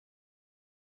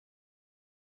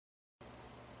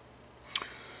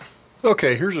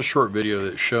Okay, here's a short video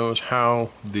that shows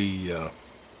how the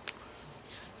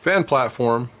fan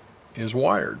platform is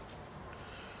wired.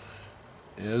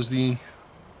 As the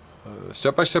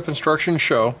step-by-step instructions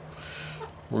show,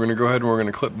 we're going to go ahead and we're going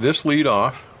to clip this lead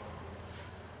off.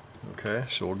 Okay,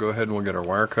 so we'll go ahead and we'll get our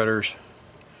wire cutters.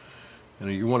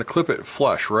 And you want to clip it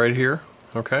flush right here,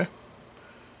 okay?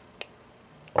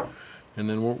 And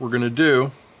then what we're going to do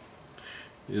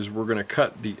is we're going to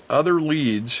cut the other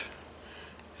leads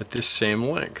at this same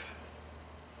length.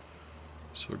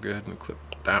 So go ahead and clip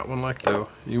that one like that.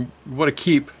 You want to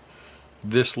keep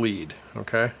this lead,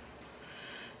 okay?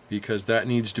 Because that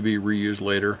needs to be reused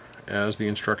later as the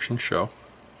instructions show.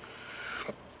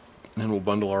 Then we'll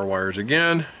bundle our wires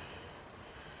again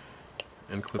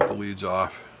and clip the leads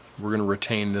off. We're going to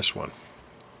retain this one.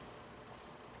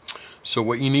 So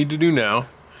what you need to do now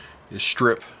is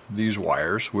strip these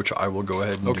wires, which I will go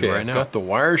ahead and do right now. I've got the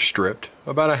wires stripped,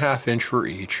 about a 1/2 inch for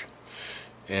each,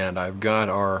 and I've got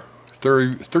our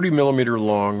 30 millimeter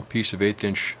long piece of 1/8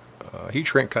 inch heat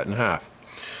shrink cut in half.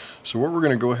 So what we're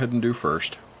going to go ahead and do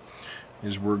first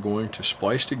is we're going to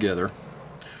splice together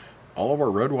all of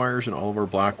our red wires and all of our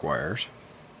black wires,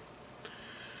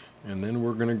 and then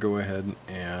we're going to go ahead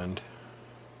and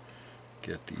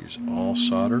get these all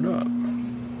soldered up.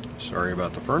 Sorry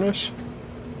about the furnace.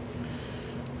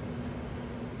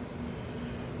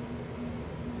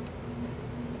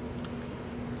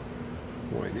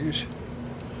 Boy, these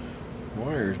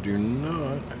wires do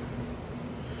not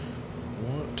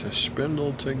want to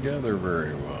spindle together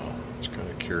very well. It's kind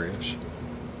of curious.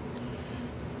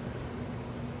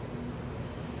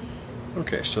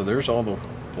 Okay, so there's all the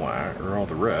black, or all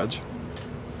the reds.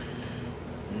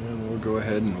 And we'll go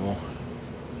ahead and we'll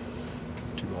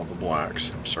do all the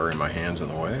blacks. I'm sorry my hand's in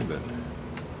the way, but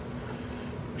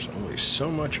there's only so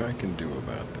much I can do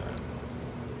about that.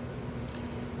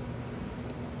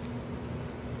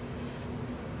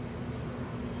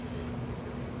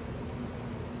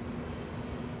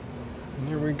 And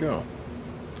there we go.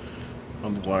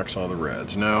 On the blacks, all the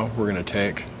reds. Now we're going to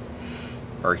take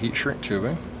our heat shrink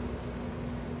tubing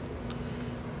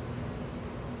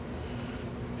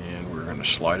and we're going to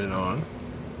slide it on,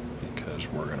 because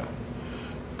we're going to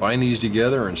bind these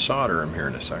together and solder them here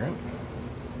in a second.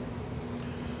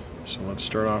 So let's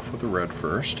start off with the red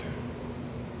first.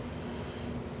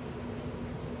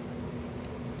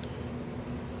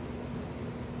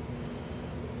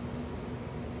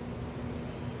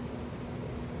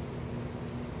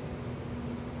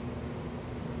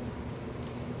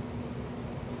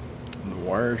 And the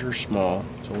wires are small,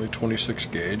 it's only 26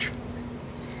 gauge,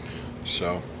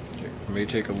 so it may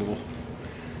take a little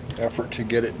effort to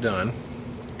get it done.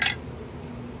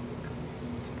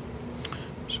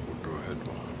 So we'll go ahead and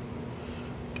we'll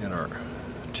get our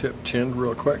tip tinned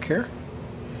real quick here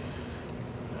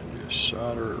and just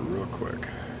solder it real quick.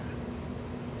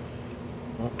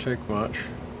 Won't take much.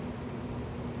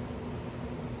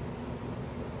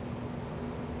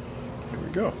 There we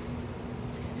go.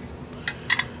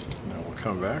 Now we'll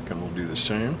come back and we'll do the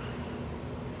same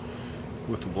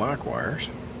with the black wires.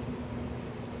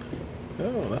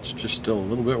 Oh, that's just still a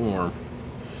little bit warm.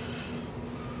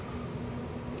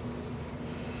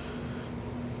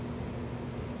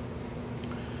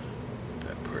 Get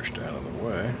that pushed out of the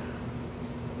way.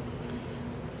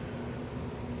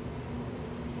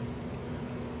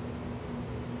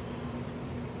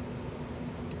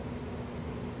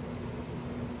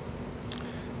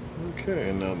 Okay,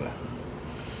 and now the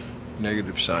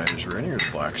negative side is ready, or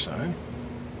the black side.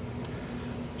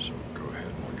 So we'll go ahead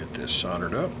and we'll get this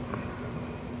soldered up.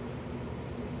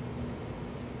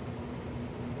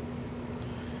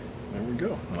 There we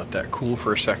go. Let that cool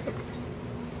for a second.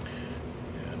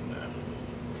 And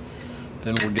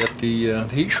then we'll get the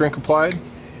heat shrink applied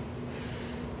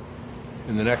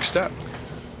in the next step.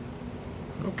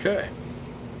 Okay.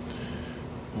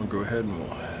 We'll go ahead and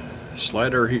we'll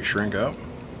slide our heat shrink up.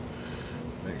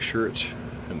 Make sure it's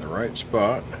in the right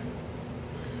spot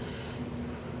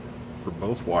for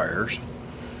both wires,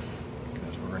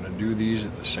 because we're going to do these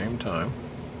at the same time.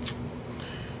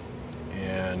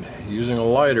 And using a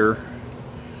lighter,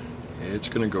 it's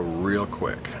going to go real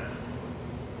quick.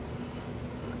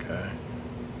 Okay.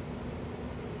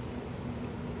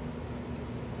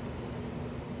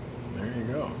 There you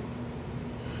go.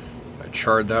 I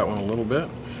charred that one a little bit.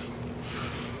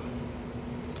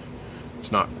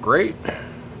 It's not great.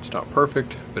 It's not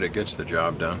perfect, but it gets the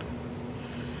job done.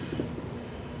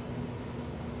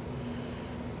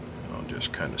 I'll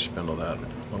just kind of spindle that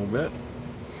a little bit.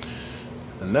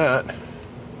 And that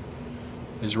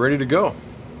is ready to go.